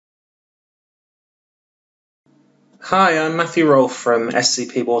Hi, I'm Matthew Rolfe from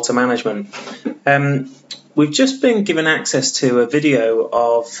SCP Water Management. We've just been given access to a video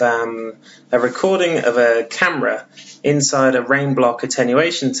of a recording of a camera inside a rain block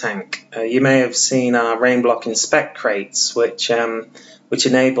attenuation tank. You may have seen our rain block inspect crates, which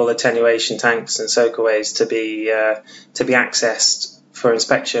enable attenuation tanks and soakaways to be accessed for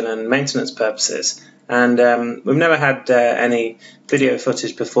inspection and maintenance purposes. And we've never had any video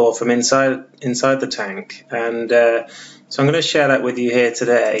footage before from inside the tank, and so I'm going to share that with you here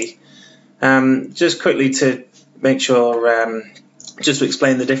today. Just quickly to make sure, just to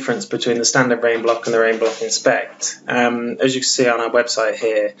explain the difference between the standard rain block and the rain block inspect. As you can see on our website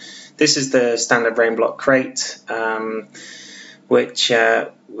here, this is the standard rain block crate, which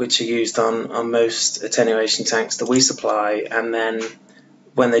are used on most attenuation tanks that we supply, and then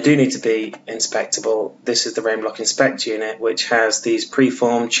when they do need to be inspectable, this is the rain block inspect unit, which has these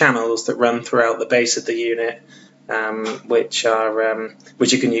preformed channels that run throughout the base of the unit, which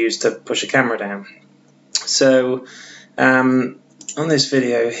you can use to push a camera down. So on this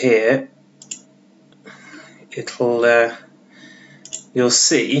video here, you'll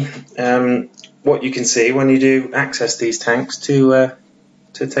see what you can see when you do access these tanks to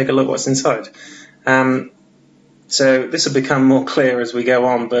take a look what's inside. So this will become more clear as we go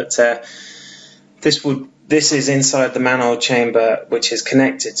on, but this is inside the manhole chamber, which is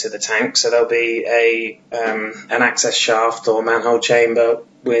connected to the tank. So there'll be an access shaft or manhole chamber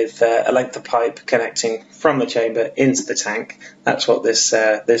with a length of pipe connecting from the chamber into the tank. That's what this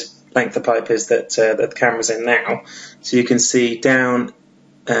length of pipe is that the camera's in now. So you can see down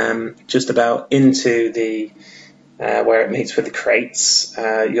just about into the where it meets with the crates.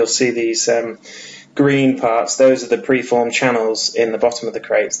 You'll see these green parts. Those are the preformed channels in the bottom of the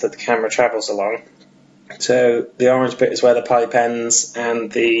crates that the camera travels along. So the orange bit is where the pipe ends and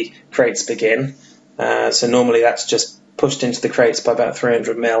the crates begin. So normally that's just pushed into the crates by about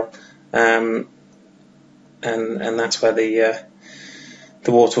 300 mil, and that's where the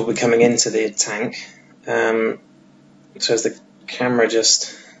water will be coming into the tank. So as the camera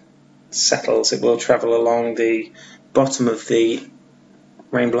just settles, it will travel along the bottom of the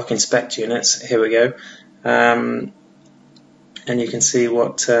rain block inspect units. Here we go, and you can see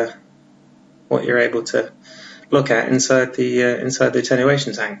what you're able to look at inside the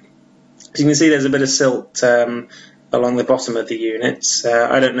attenuation tank. So you can see there's a bit of silt along the bottom of the units.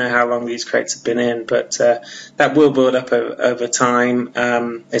 I don't know how long these crates have been in, but that will build up over time.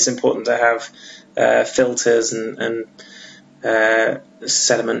 It's important to have filters and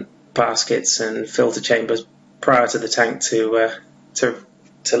sediment baskets and filter chambers prior to the tank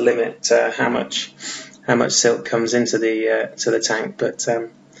to limit how much silt comes into the tank. But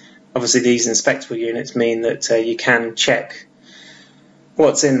obviously these inspectable units mean that you can check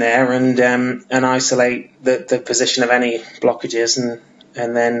what's in there and isolate the position of any blockages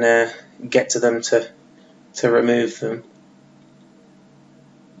and then get to them to remove them.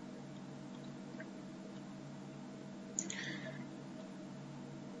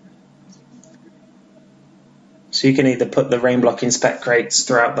 So you can either put the rain block inspect crates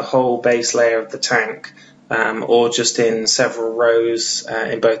throughout the whole base layer of the tank, or just in several rows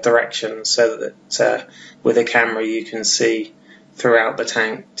in both directions, so that with a camera you can see throughout the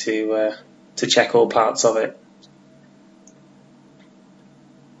tank to check all parts of it.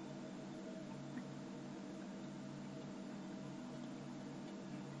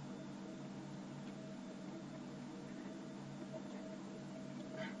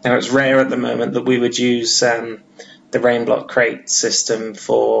 Now it's rare at the moment that we would use the rain block crate system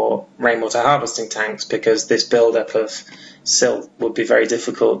for rainwater harvesting tanks, because this build-up of silt would be very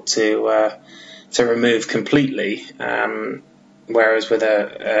difficult to remove completely. Whereas with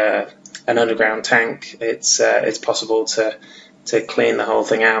an underground tank, it's possible to clean the whole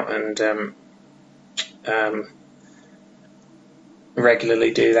thing out and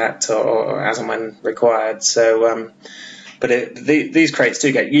regularly do that or as and when required. So. But these crates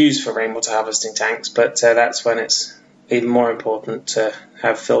do get used for rainwater harvesting tanks, but that's when it's even more important to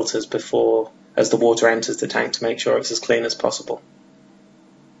have filters before, as the water enters the tank, to make sure it's as clean as possible.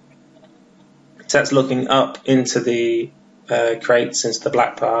 So that's looking up into the crates, into the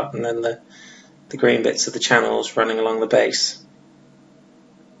black part, and then the green bits of the channels running along the base.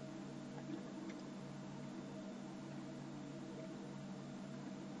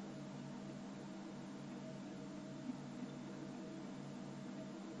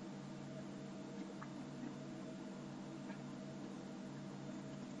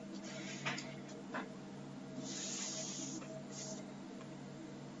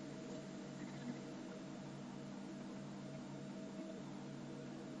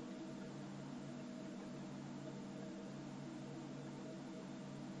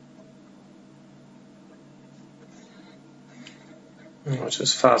 I'll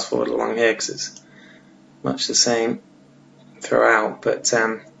just fast forward along here because it's much the same throughout, but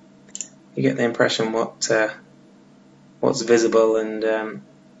you get the impression what's visible and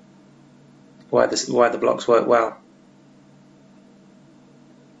why the blocks work well.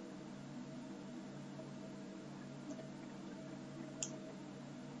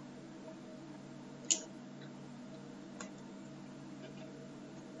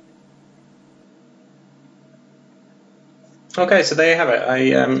 Okay, so there you have it.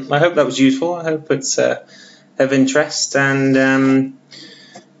 I hope that was useful. I hope it's of interest, and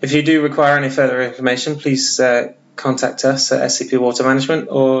if you do require any further information, please contact us at SCP Water Management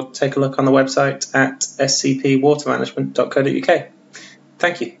or take a look on the website at scpwatermanagement.co.uk.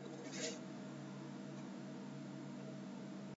 Thank you.